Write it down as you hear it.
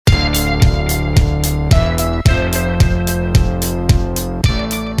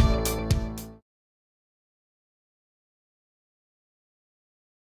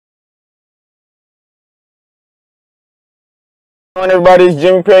Everybody, it's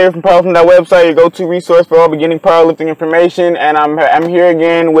Jimmy Perry from Powerlifting.website, your go-to resource for all beginning powerlifting information, and I'm here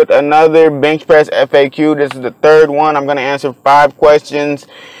again with another bench press FAQ. This is the third one. I'm going to answer 5 questions,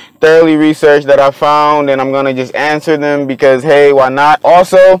 thoroughly researched that I found, and I'm going to just answer them because, hey, why not?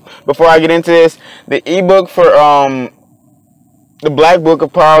 Also, before I get into this, the ebook for the Black Book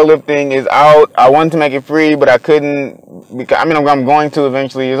of Powerlifting is out. I wanted to make it free, but I couldn't. Because I'm going to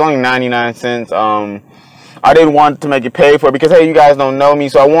eventually. It's only 99 cents. I didn't want to make it pay for it because, hey, you guys don't know me,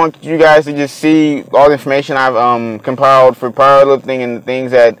 so I want you guys to just see all the information I've compiled for powerlifting and the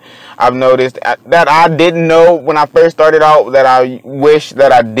things that I've noticed that I didn't know when I first started out, that I wish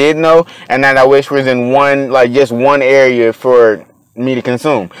that I did know, and that I wish was in just one area for me to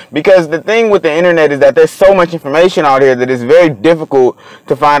consume. Because the thing with the internet is that there's so much information out here that it's very difficult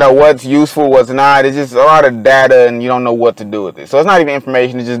to find out what's useful, what's not. It's just a lot of data and you don't know what to do with it. So it's not even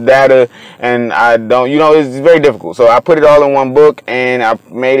information, it's just data, and it's very difficult. So I put it all in one book and I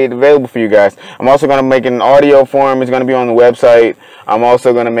made it available for you guys. I'm also going to make it an audio form. It's going to be on the website. I'm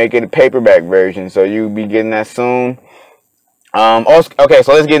also going to make it a paperback version, so you'll be getting that soon. Okay,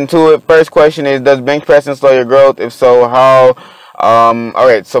 so let's get into it. First question is, does bench pressing slow your growth? If so, how?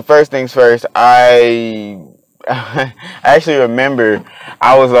 Alright, so first things first, I actually remember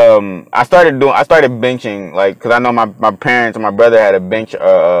I started benching, cause I know my parents and my brother had a bench,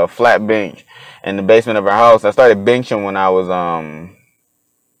 flat bench in the basement of our house. I started benching when I was,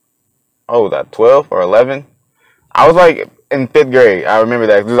 12 or 11? I was like in 5th grade. I remember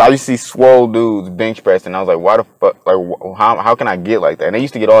that, cause I used to see swole dudes bench pressing. I was like, why the fuck, how can I get like that? And they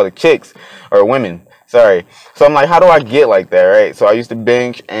used to get all the chicks, or women. Sorry. So I'm like, how do I get like that, right? So I used to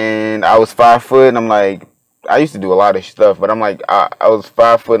bench, and I was 5 foot, and I'm like, I used to do a lot of stuff, but I'm like, I was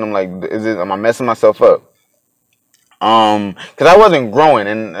 5 foot, and I'm like, am I messing myself up? Because I wasn't growing,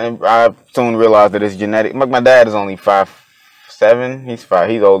 and I soon realized that it's genetic. My dad is only 5'7".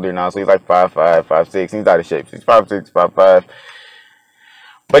 He's older now, so he's like 5'5", 5'6". He's out of shape. So he's 5'6", 5'5".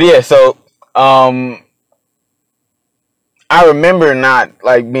 But yeah, so I remember not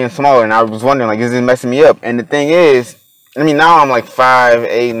being smaller, and I was wondering is this messing me up? And the thing is, now I'm like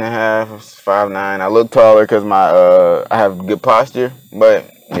 5'8.5", 5'9". I look taller because I have good posture.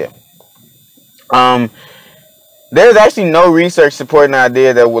 But yeah, there's actually no research supporting the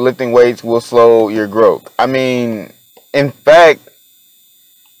idea that lifting weights will slow your growth. In fact,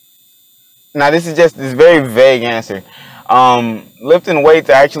 now this is just this very vague answer. Lifting weights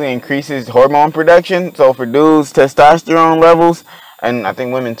actually increases hormone production. So for dudes, testosterone levels, and I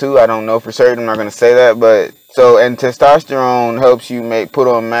think women too, I don't know for certain, I'm not going to say that, and testosterone helps you put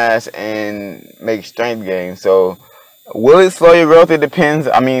on mass and make strength gains. So will it slow your growth? It depends.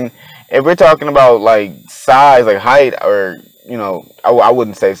 If we're talking about size, height, or I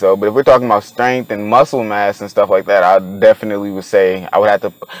wouldn't say so, but if we're talking about strength and muscle mass and stuff like that, I definitely would say I would have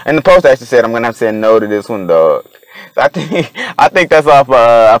to. And the post actually said I'm gonna have to say no to this one, dog. I think that's off.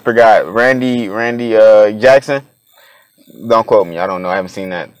 I forgot Randy Jackson. Don't quote me. I don't know. I haven't seen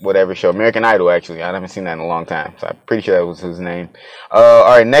that whatever show. American Idol, actually. I haven't seen that in a long time, so I'm pretty sure that was his name. All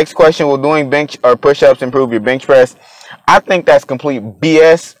right. Next question: will doing bench or push-ups improve your bench press? I think that's complete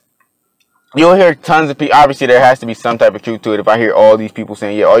BS. You'll hear tons of people. Obviously, there has to be some type of truth to it. If I hear all these people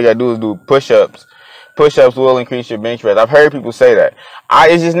saying, yeah, all you gotta do is do push-ups. Push-ups will increase your bench press. I've heard people say that.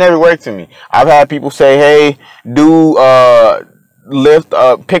 It just never worked for me. I've had people say, hey,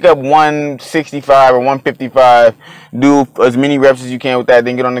 pick up 165 or 155, do as many reps as you can with that,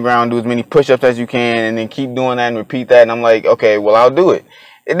 then get on the ground, do as many push-ups as you can, and then keep doing that and repeat that. And I'm like, okay, well, I'll do it.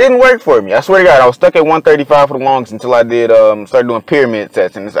 It didn't work for me. I swear to God, I was stuck at 135 for the longest until I did started doing pyramid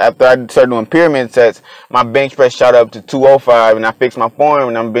sets. And after I started doing pyramid sets, my bench press shot up to 205, and I fixed my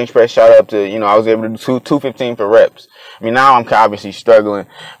form, and my bench press shot up to, I was able to do 215 for reps. Now I'm obviously struggling,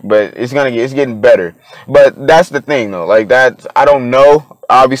 but it's getting better. But that's the thing, though. I don't know.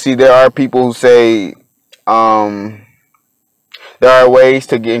 Obviously, there are people who say there are ways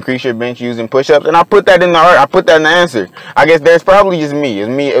to increase your bench using push-ups, and I put that in the answer. I guess there's probably just me.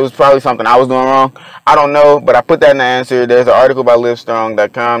 It was probably something I was doing wrong. I don't know, but I put that in the answer. There's an article by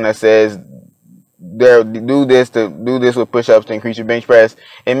livestrong.com that says do this with push-ups to increase your bench press.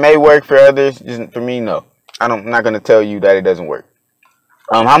 It may work for others. Just for me, no. I'm not going to tell you that it doesn't work.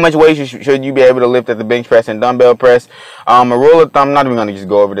 How much weight should you be able to lift at the bench press and dumbbell press? A rule of thumb, I'm not even going to just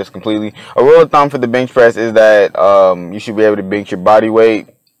go over this completely. A rule of thumb for the bench press is that you should be able to bench your body weight.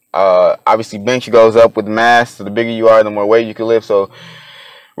 Obviously, bench goes up with mass, so the bigger you are, the more weight you can lift. So,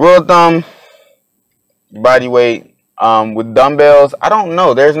 rule of thumb, body weight. With dumbbells, I don't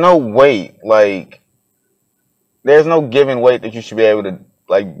know. There's no weight. There's no given weight that you should be able to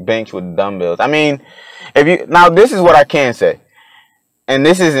bench with dumbbells. Now this is what I can say. and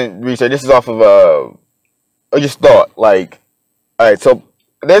this isn't research, this is off of just thought. Like, all right, so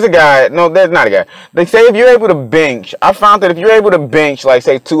there's a guy. No, there's not a guy. They say if you're able to bench, I found that if you're able to bench, like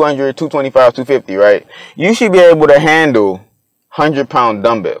say 200, 225, 250, right, you should be able to handle 100-pound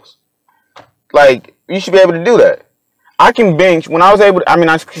dumbbells. Like, you should be able to do that. I can bench, when I was able to, I mean,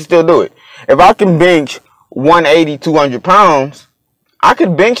 I can still do it. If I can bench 180, 200 pounds, I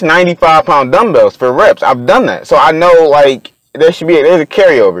could bench 95-pound dumbbells for reps. I've done that. So I know, like, there's a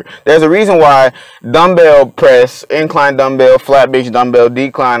carryover. There's a reason why dumbbell press, incline dumbbell, flat bench dumbbell,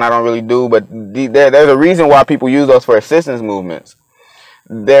 decline I don't really do, but there's a reason why people use those for assistance movements.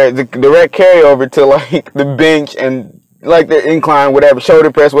 There's a direct carryover to, like, the bench and, like, the incline, whatever,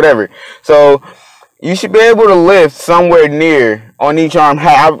 shoulder press, whatever. So you should be able to lift somewhere near, on each arm,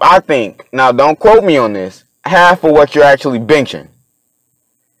 half, I think, now don't quote me on this, half of what you're actually benching.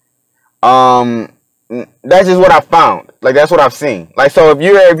 That's just what I found. Like, that's what I've seen. Like, so if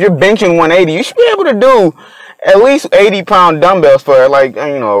you're benching 180, you should be able to do at least 80-pound dumbbells for, like,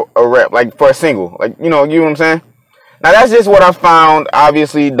 you know, a rep, like for a single. Like, you know what I'm saying? Now, that's just what I found.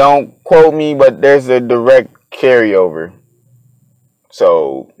 Obviously, don't quote me, but there's a direct carryover.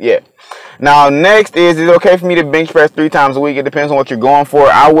 So, yeah. Now, next is it okay for me to bench press 3 times a week? It depends on what you're going for.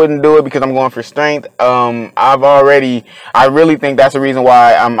 I wouldn't do it because I'm going for strength. I really think that's the reason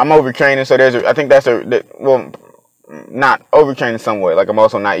why I'm overtraining. So I think that's well, not overtraining somewhat. Like, I'm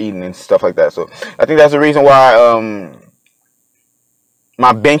also not eating and stuff like that. So I think that's the reason why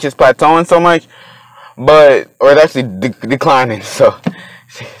my bench is plateauing so much, or it's actually declining. So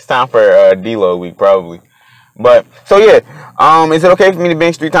it's time for deload week probably. But so yeah, is it okay for me to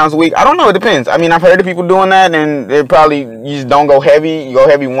bench 3 times a week? I don't know. It depends. I mean, I've heard of people doing that, and they probably, you just don't go heavy. You go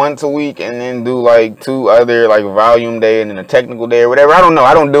heavy once a week, and then do like 2 other, like, volume day and then a technical day or whatever. I don't know.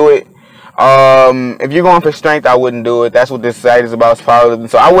 I don't do it. If you're going for strength, I wouldn't do it. That's what this site is about, is powerlifting.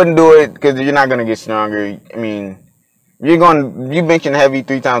 So I wouldn't do it because you're not gonna get stronger. I mean, you benching heavy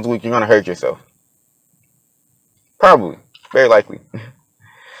 3 times a week, you're gonna hurt yourself. Probably, very likely.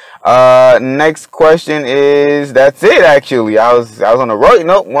 Next question is, that's it actually. I was on the road.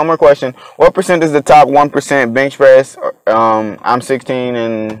 Nope, one more question. What percent is the top 1% bench press? I'm 16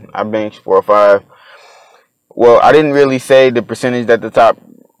 and I bench 405. Well, I didn't really say the percentage that the top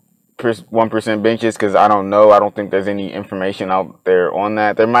 1% benches because I don't know. I don't think there's any information out there on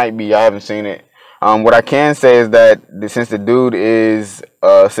that. There might be. I haven't seen it. What I can say is that since the dude is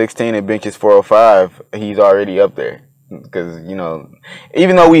 16 and benches 405, he's already up there. Because, you know,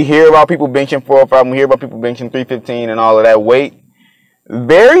 even though we hear about people benching 405, we hear about people benching 315 and all of that weight,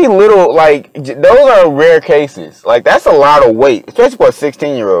 very little, like, those are rare cases. Like, that's a lot of weight, especially for a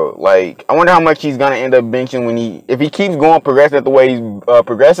 16-year-old. Like, I wonder how much he's going to end up benching if he keeps going progressing at the way he's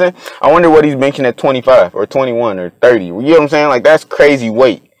progressing. I wonder what he's benching at 25 or 21 or 30. You know what I'm saying? Like, that's crazy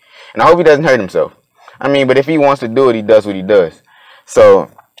weight. And I hope he doesn't hurt himself. I mean, but if he wants to do it, he does what he does. So,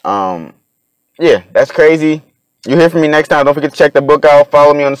 yeah, that's crazy. You'll hear from me next time. Don't forget to check the book out.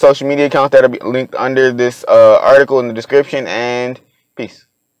 Follow me on the social media accounts that'll be linked under this article in the description. And peace.